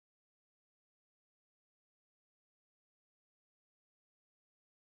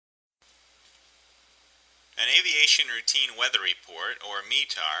An aviation routine weather report, or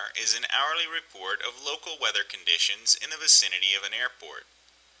METAR, is an hourly report of local weather conditions in the vicinity of an airport.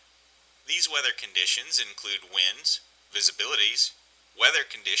 These weather conditions include winds, visibilities, weather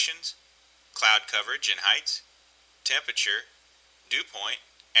conditions, cloud coverage and heights, temperature, dew point,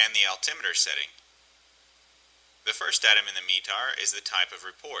 and the altimeter setting. The first item in the METAR is the type of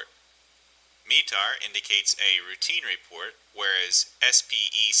report. METAR indicates a routine report, whereas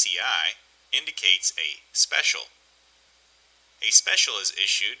SPECI indicates a special. A special is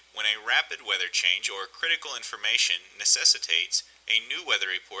issued when a rapid weather change or critical information necessitates a new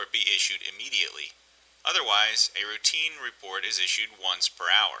weather report be issued immediately. Otherwise, a routine report is issued once per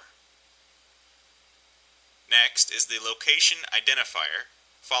hour. Next is the location identifier,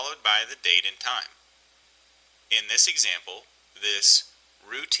 followed by the date and time. In this example, this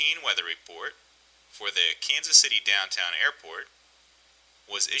routine weather report for the Kansas City Downtown Airport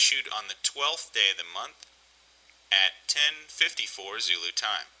was issued on the 12th day of the month at 10:54 Zulu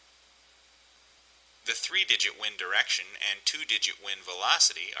time. The 3-digit wind direction and 2-digit wind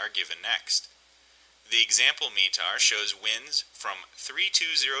velocity are given next. The example METAR shows winds from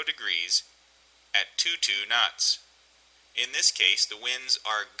 320 degrees at 22 knots. In this case, the winds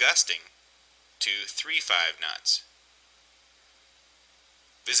are gusting to 35 knots.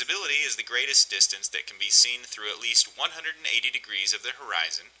 Visibility is the greatest distance that can be seen through at least 180 degrees of the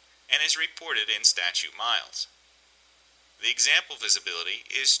horizon and is reported in statute miles. The example visibility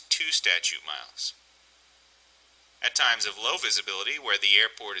is 2 statute miles. At times of low visibility where the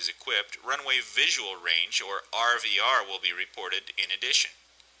airport is equipped, runway visual range, or RVR, will be reported in addition.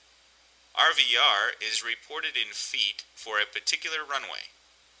 RVR is reported in feet for a particular runway.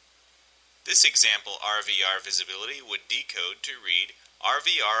 This example RVR visibility would decode to read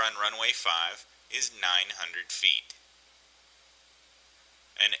RVR on runway 5 is 900 feet.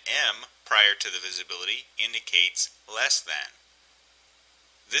 An M prior to the visibility indicates less than.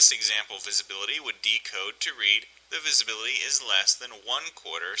 This example visibility would decode to read the visibility is less than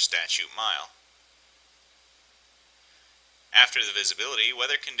 1/4 statute mile. After the visibility,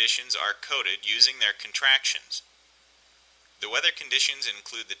 weather conditions are coded using their contractions. The weather conditions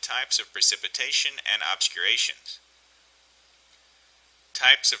include the types of precipitation and obscurations.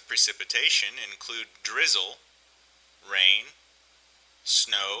 Types of precipitation include drizzle, rain,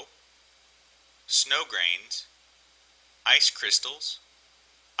 snow, snow grains, ice crystals,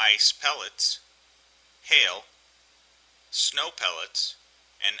 ice pellets, hail, snow pellets,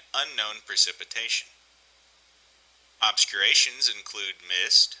 and unknown precipitation. Obscurations include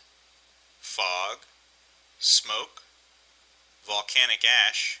mist, fog, smoke, volcanic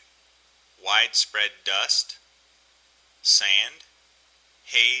ash, widespread dust, sand,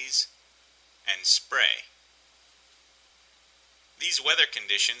 haze, and spray. These weather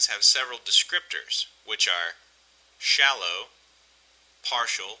conditions have several descriptors, which are shallow,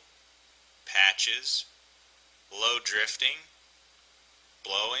 partial, patches, low drifting,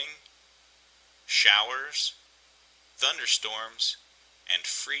 blowing, showers, thunderstorms, and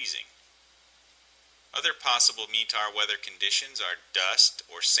freezing. Other possible METAR weather conditions are dust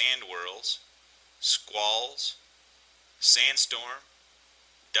or sand whirls, squalls, sandstorm,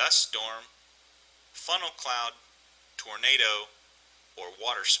 dust storm, funnel cloud, tornado, or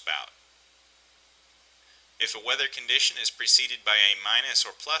water spout. If a weather condition is preceded by a minus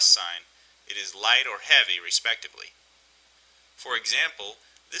or plus sign, it is light or heavy, respectively. For example,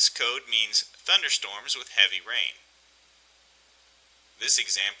 this code means thunderstorms with heavy rain. This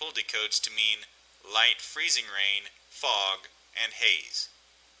example decodes to mean light freezing rain, fog, and haze.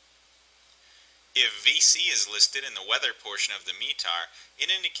 If VC is listed in the weather portion of the METAR, it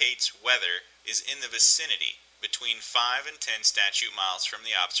indicates weather is in the vicinity between 5 and 10 statute miles from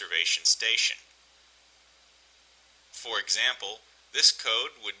the observation station. For example, this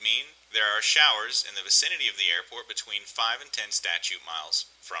code would mean there are showers in the vicinity of the airport between 5 and 10 statute miles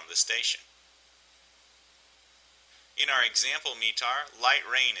from the station. In our example METAR, light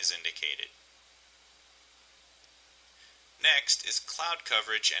rain is indicated. Next is cloud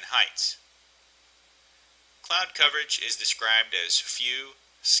coverage and heights. Cloud coverage is described as few,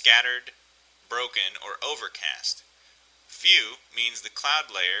 scattered, broken, or overcast. Few means the cloud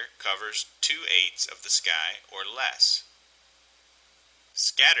layer covers 2/8 of the sky or less.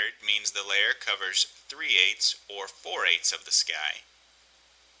 Scattered means the layer covers 3/8 or 4/8 of the sky.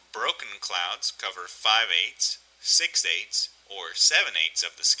 Broken clouds cover 5/8, 6/8, or 7/8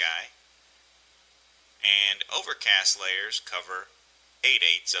 of the sky. And overcast layers cover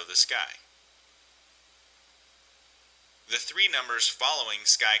 8/8 of the sky. The 3 numbers following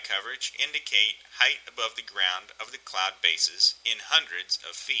sky coverage indicate height above the ground of the cloud bases in hundreds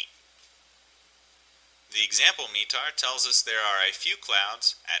of feet. The example METAR tells us there are a few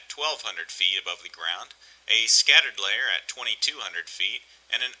clouds at 1,200 feet above the ground, a scattered layer at 2,200 feet,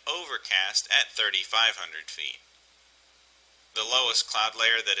 and an overcast at 3,500 feet. The lowest cloud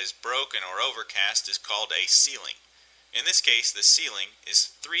layer that is broken or overcast is called a ceiling. In this case, the ceiling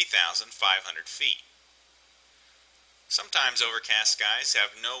is 3,500 feet. Sometimes overcast skies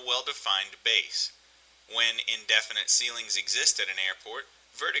have no well-defined base. When indefinite ceilings exist at an airport,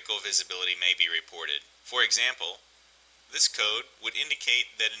 vertical visibility may be reported. For example, this code would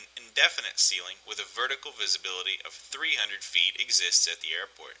indicate that an indefinite ceiling with a vertical visibility of 300 feet exists at the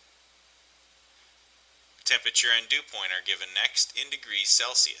airport. Temperature and dew point are given next in degrees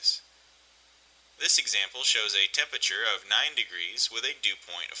Celsius. This example shows a temperature of 9 degrees with a dew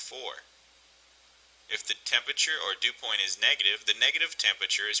point of 4. If the temperature or dew point is negative, the negative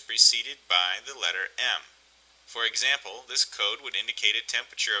temperature is preceded by the letter M. For example, this code would indicate a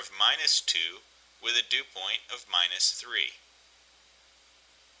temperature of -2 with a dew point of -3.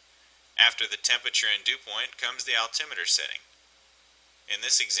 After the temperature and dew point comes the altimeter setting. In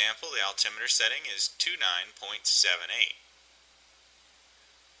this example, the altimeter setting is 29.78.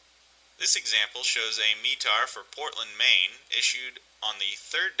 This example shows a METAR for Portland, Maine, issued on the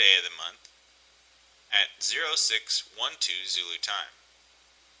third day of the month at 0612 Zulu time.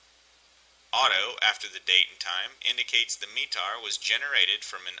 Auto, after the date and time, indicates the METAR was generated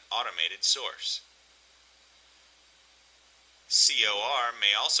from an automated source. COR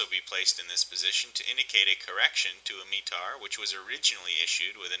may also be placed in this position to indicate a correction to a METAR which was originally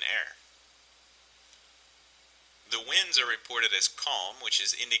issued with an error. The winds are reported as calm, which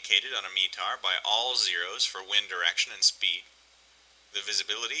is indicated on a METAR by all zeros for wind direction and speed. The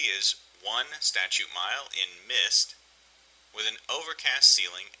visibility is 1 statute mile in mist with an overcast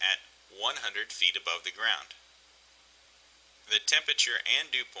ceiling at 100 feet above the ground. The temperature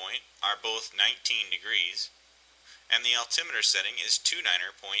and dew point are both 19 degrees, and the altimeter setting is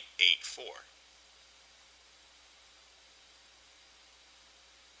 29.84.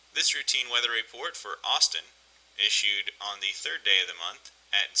 This routine weather report for Austin, issued on the third day of the month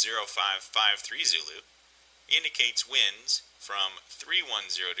at 0553 Zulu, indicates winds from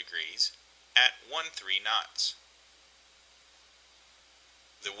 310 degrees at 13 knots.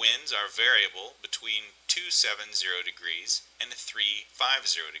 The winds are variable between 270 degrees and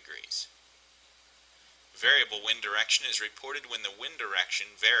 350 degrees. Variable wind direction is reported when the wind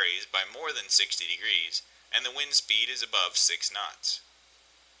direction varies by more than 60 degrees and the wind speed is above 6 knots.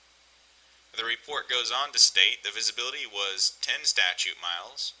 The report goes on to state the visibility was 10 statute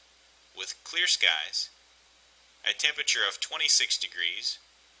miles with clear skies, a temperature of 26 degrees,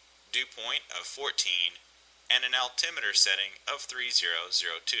 dew point of 14, and an altimeter setting of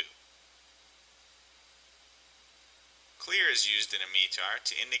 3002. Clear is used in a METAR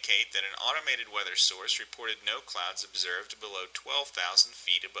to indicate that an automated weather source reported no clouds observed below 12,000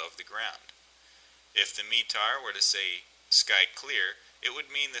 feet above the ground. If the METAR were to say sky clear, it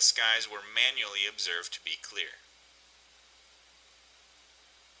would mean the skies were manually observed to be clear.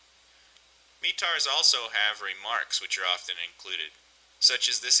 METARs also have remarks which are often included, such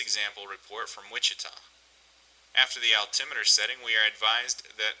as this example report from Wichita. After the altimeter setting, we are advised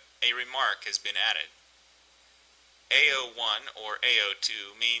that a remark has been added. AO1 or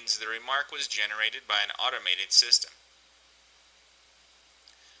AO2 means the remark was generated by an automated system.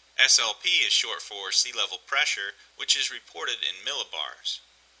 SLP is short for sea level pressure, which is reported in millibars.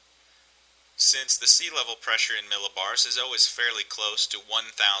 Since the sea level pressure in millibars is always fairly close to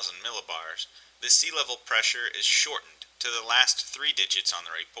 1,000 millibars, the sea level pressure is shortened to the last 3 digits on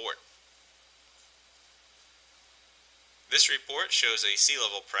the report. This report shows a sea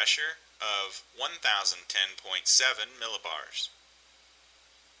level pressure of 1,010.7 millibars.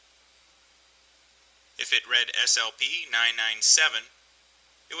 If it read SLP 997,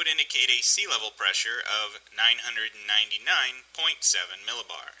 it would indicate a sea level pressure of 999.7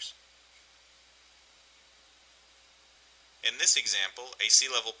 millibars. In this example, a sea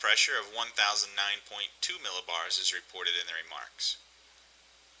level pressure of 1,009.2 millibars is reported in the remarks.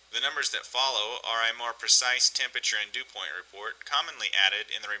 The numbers that follow are a more precise temperature and dew point report commonly added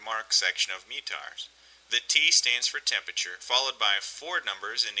in the remarks section of METARs. The T stands for temperature, followed by 4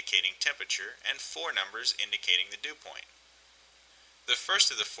 numbers indicating temperature and 4 numbers indicating the dew point. The first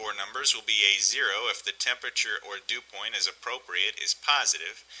of the 4 numbers will be a 0 if the temperature or dew point as appropriate is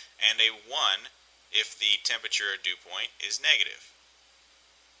positive, and a 1 if the temperature or dew point is negative.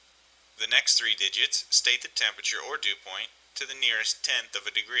 The next 3 digits state the temperature or dew point to the nearest tenth of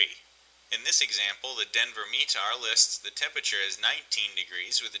a degree. In this example, the Denver METAR lists the temperature as 19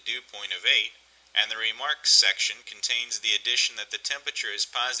 degrees with a dew point of 8 and the remarks section contains the addition that the temperature is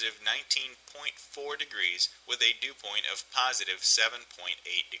positive 19.4 degrees with a dew point of positive 7.8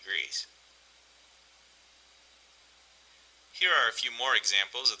 degrees. Here are a few more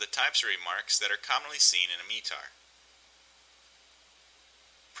examples of the types of remarks that are commonly seen in a METAR.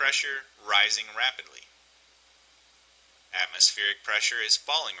 Pressure rising rapidly. Atmospheric pressure is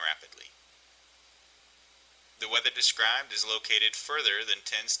falling rapidly. The weather described is located further than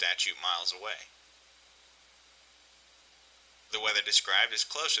 10 statute miles away. The weather described is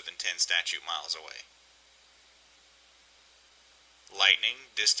closer than 10 statute miles away.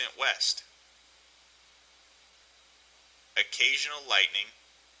 Lightning distant west. Occasional lightning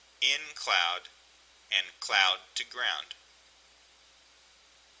in cloud and cloud to ground.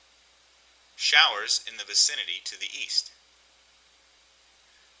 Showers in the vicinity to the east.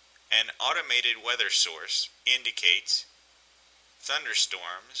 An automated weather source indicates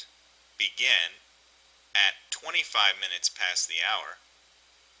thunderstorms begin at 25 minutes past the hour.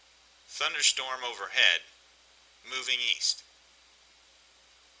 Thunderstorm overhead moving east.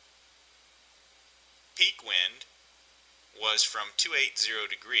 Peak wind was from 280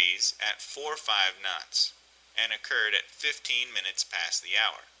 degrees at 45 knots and occurred at 15 minutes past the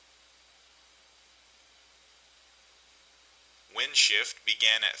hour. Wind shift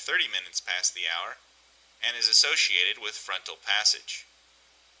began at 30 minutes past the hour and is associated with frontal passage.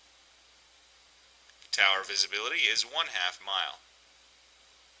 Tower visibility is 1/2 mile.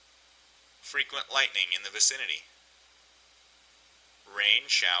 Frequent lightning in the vicinity. Rain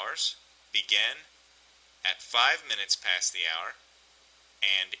showers began at 5 minutes past the hour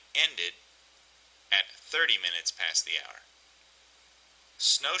and ended at 30 minutes past the hour.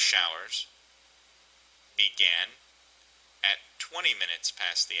 Snow showers began at 20 minutes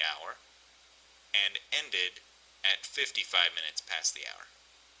past the hour and ended at 55 minutes past the hour.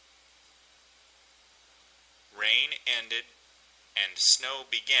 Rain ended and snow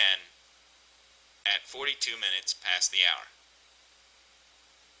began at 42 minutes past the hour.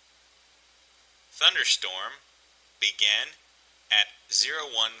 Thunderstorm began at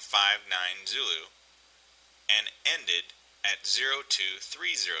 0159 Zulu and ended at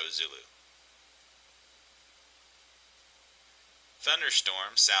 0230 Zulu.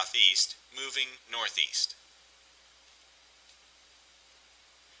 Thunderstorm southeast moving northeast.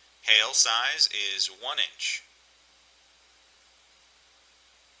 Hail size is 1 inch.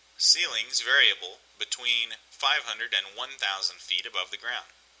 Ceilings variable between 500 and 1,000 feet above the ground.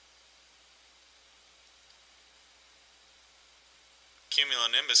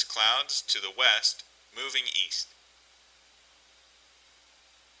 Cumulonimbus clouds to the west moving east.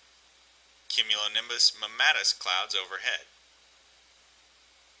 Cumulonimbus mammatus clouds overhead.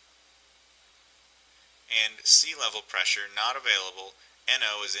 And sea level pressure not available,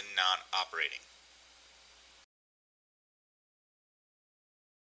 NO is in not operating.